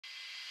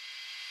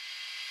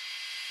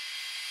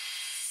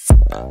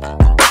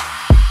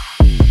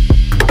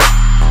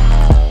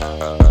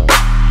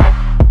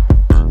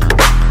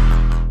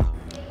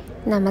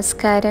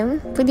നമസ്കാരം,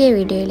 പുതിയ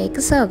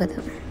വീഡിയോയിലേക്ക്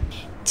സ്വാഗതം.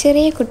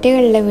 ചെറിയ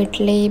കുട്ടികളുടെ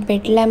വീട്ടിൽ ഈ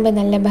ബെഡ് ലാമ്പ്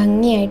നല്ല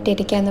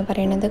ഭംഗിയായിട്ടിരിക്കുക എന്ന്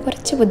പറയുന്നത്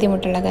കുറച്ച്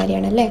ബുദ്ധിമുട്ടുള്ള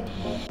കാര്യമാണല്ലേ.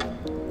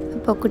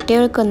 അപ്പോൾ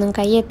കുട്ടികൾക്കൊന്നും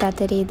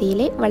കൈയെത്താത്ത രീതിയിൽ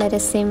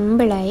വളരെ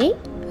സിമ്പിളായി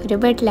ഒരു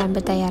ബെഡ് ലാമ്പ്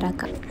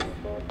തയ്യാറാക്കാം.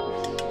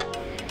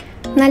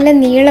 നല്ല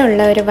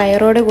നീളമുള്ള ഒരു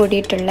വയറോട്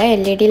കൂടിയിട്ടുള്ള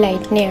LED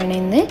ലൈറ്റിനെയാണ്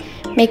ഇന്ന്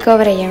മേക്ക്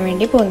ഓവർ ചെയ്യാൻ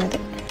വേണ്ടി പോകുന്നത്.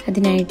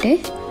 അതിനായിട്ട്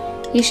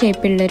ഈ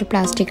ഷേപ്പിലുള്ളൊരു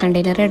പ്ലാസ്റ്റിക്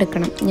കണ്ടെയ്നർ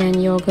എടുക്കണം. ഞാൻ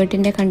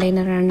യോഗേർട്ടിൻ്റെ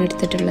കണ്ടെയ്നറാണ്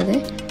എടുത്തിട്ടുള്ളത്.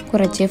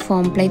 കുറച്ച്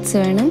ഫോം പ്ലേറ്റ്സ്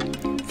വേണം.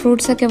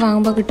 ഫ്രൂട്ട്സൊക്കെ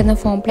വാങ്ങുമ്പോൾ കിട്ടുന്ന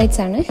ഫോം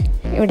പ്ലേറ്റ്സ് ആണ്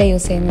ഇവിടെ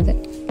യൂസ് ചെയ്യുന്നത്.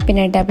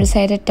 പിന്നെ ഡബിൾ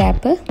സൈഡഡ്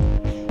ടാപ്പ്.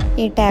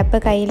 ഈ ടാപ്പ്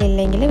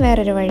കയ്യിലില്ലെങ്കിൽ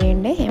വേറൊരു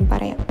വഴിയുണ്ട്, ഞാൻ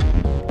പറയാം.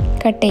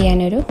 കട്ട്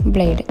ചെയ്യാനൊരു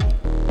ബ്ലേഡ്.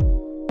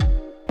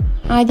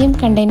 ആദ്യം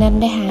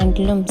കണ്ടെയ്നറിൻ്റെ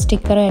ഹാൻഡിലും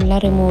സ്റ്റിക്കറും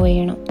എല്ലാം റിമൂവ്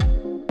ചെയ്യണം.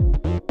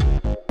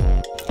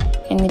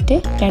 എന്നിട്ട്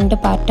 2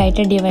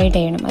 പാർട്ടായിട്ട് ഡിവൈഡ്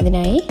ചെയ്യണം.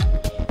 അതിനായി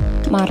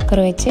മാർക്കർ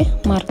വെച്ച്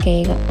മാർക്ക്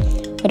ചെയ്യുക.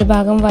 ഒരു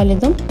ഭാഗം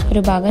വലുതും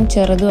ഒരു ഭാഗം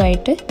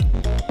ചെറുതുമായിട്ട്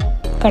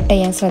കട്ട്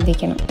ചെയ്യാൻ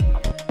ശ്രദ്ധിക്കണം.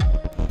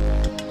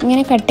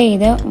 ഇങ്ങനെ കട്ട്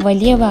ചെയ്ത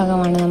വലിയ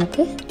ഭാഗമാണ്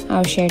നമുക്ക്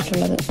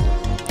ആവശ്യമായിട്ടുള്ളത്.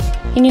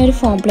 ഇനി ഒരു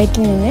ഫോം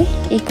പ്ലേറ്റിൽ നിന്ന്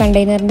ഈ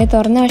കണ്ടെയ്നറിൻ്റെ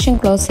തുറന്ന വശം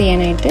ക്ലോസ്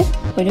ചെയ്യാനായിട്ട്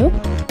ഒരു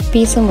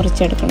പീസ്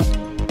മുറിച്ചെടുക്കണം.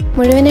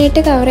 മുഴുവനായിട്ട്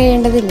കവർ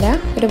ചെയ്യേണ്ടതില്ല,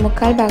 ഒരു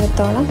 1/4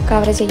 ഭാഗത്തോളം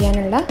കവർ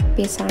ചെയ്യാനുള്ള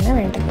പീസാണ്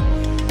വേണ്ടത്.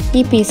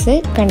 ഈ പീസ്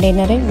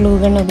കണ്ടെയ്നർ ഗ്ലൂ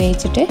ഗൺ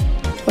ഉപയോഗിച്ചിട്ട്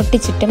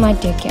ഒട്ടിച്ചിട്ട്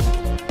മാറ്റി വയ്ക്കാം.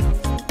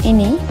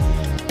 ഇനി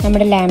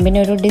നമ്മുടെ ലാമ്പിന്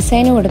ഒരു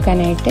ഡിസൈൻ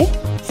കൊടുക്കാനായിട്ട്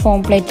ഫോം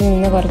പ്ലേറ്റിൽ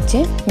നിന്ന് കുറച്ച്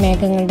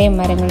മേഘങ്ങളുടെയും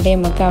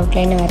മരങ്ങളുടെയും ഒക്കെ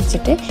ഔട്ട്ലൈൻ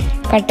വരച്ചിട്ട്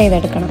കട്ട്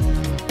ചെയ്തെടുക്കണം.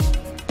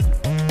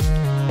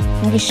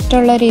 നമുക്ക്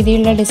ഇഷ്ടമുള്ള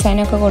രീതിയിലുള്ള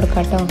ഡിസൈനൊക്കെ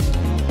കൊടുക്കാം കേട്ടോ.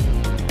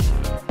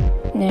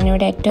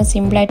 ഞാനിവിടെ ഏറ്റവും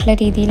സിമ്പിളായിട്ടുള്ള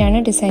രീതിയിലാണ്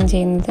ഡിസൈൻ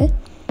ചെയ്യുന്നത്.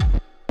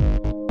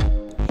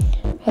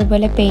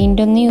 അതുപോലെ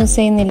പെയിൻ്റൊന്നും യൂസ്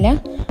ചെയ്യുന്നില്ല,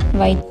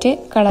 വൈറ്റ്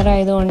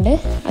കളറായതുകൊണ്ട്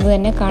അത്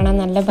തന്നെ കാണാൻ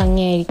നല്ല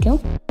ഭംഗിയായിരിക്കും.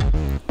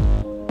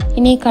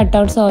 ഇനി ഈ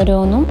കട്ടൗട്ട്സ്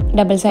ഓരോന്നും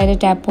ഡബിൾ സൈഡ്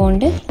ടാപ്പ്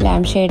കൊണ്ട്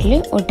ലാമ്പ് ഷെയ്ഡിൽ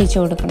ഒട്ടിച്ചു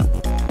കൊടുക്കണം.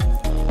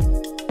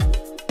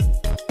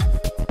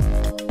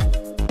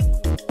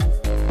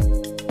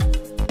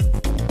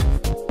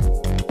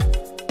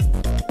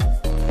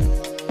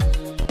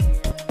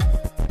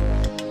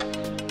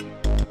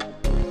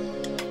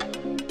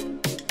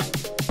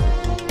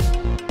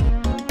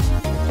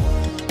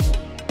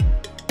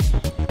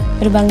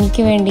 ഒരു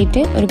ഭംഗിക്ക്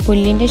വേണ്ടിയിട്ട് ഒരു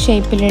പുല്ലിൻ്റെ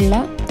ഷേപ്പിലുള്ള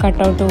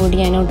കട്ടൗട്ട് കൂടി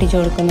ഞാൻ ഒട്ടിച്ചു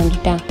കൊടുക്കുന്നുണ്ട്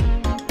കേട്ടോ.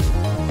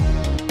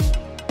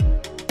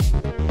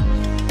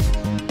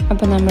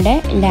 അപ്പോൾ നമ്മുടെ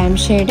ലാമ്പ്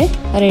ഷെയ്ഡ്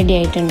റെഡി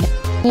ആയിട്ടുണ്ട്.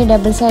 ഈ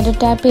ഡബിൾ സൈഡ്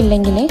ടാപ്പ്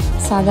ഇല്ലെങ്കിൽ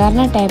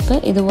സാധാരണ ടാപ്പ്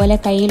ഇതുപോലെ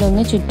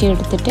കയ്യിലൊന്ന്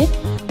ചുറ്റിയെടുത്തിട്ട്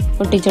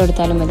ഒട്ടിച്ചു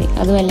കൊടുത്താലും മതി.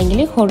 അതും അല്ലെങ്കിൽ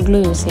ഹോട്ട് ഗ്ലൂ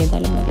യൂസ്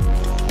ചെയ്താലും മതി.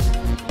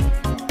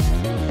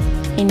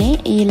 ഇനി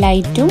ഈ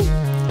ലൈറ്റും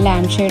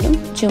ലാമ്പ് ഷെയ്ഡും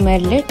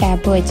ചുമരിൽ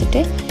ടാപ്പ്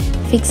വെച്ചിട്ട്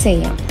ഫിക്സ്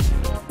ചെയ്യാം.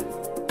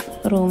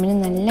 റൂമിന്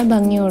നല്ല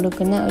ഭംഗി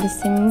കൊടുക്കുന്ന ഒരു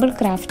സിമ്പിൾ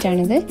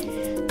ക്രാഫ്റ്റാണിത്.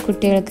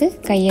 കുട്ടികൾക്ക്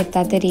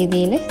കൈയെത്താത്ത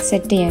രീതിയിൽ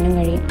സെറ്റ് ചെയ്യാനും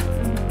കഴിയും.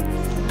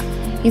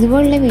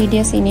 ഇതുപോലുള്ള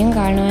വീഡിയോസ് ഇനിയും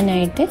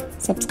കാണുവാനായിട്ട്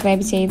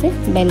സബ്സ്ക്രൈബ് ചെയ്ത്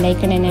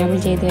ബെല്ലൈക്കൺ എനേബിൾ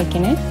ചെയ്ത്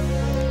വെക്കണേ.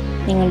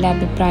 നിങ്ങളുടെ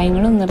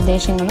അഭിപ്രായങ്ങളും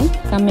നിർദ്ദേശങ്ങളും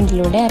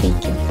കമൻറ്റിലൂടെ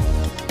അറിയിക്കും.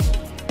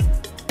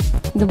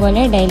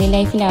 ഇതുപോലെ ഡെയിലി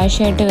ലൈഫിൽ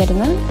ആവശ്യമായിട്ട്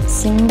വരുന്ന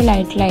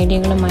സിമ്പിളായിട്ടുള്ള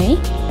ഐഡിയകളുമായി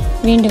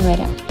വീണ്ടും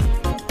വരാം.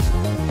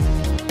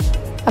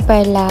 അപ്പോൾ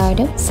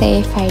എല്ലാവരും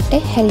സേഫായിട്ട്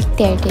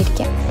ഹെൽത്തി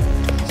ആയിട്ടിരിക്കാം.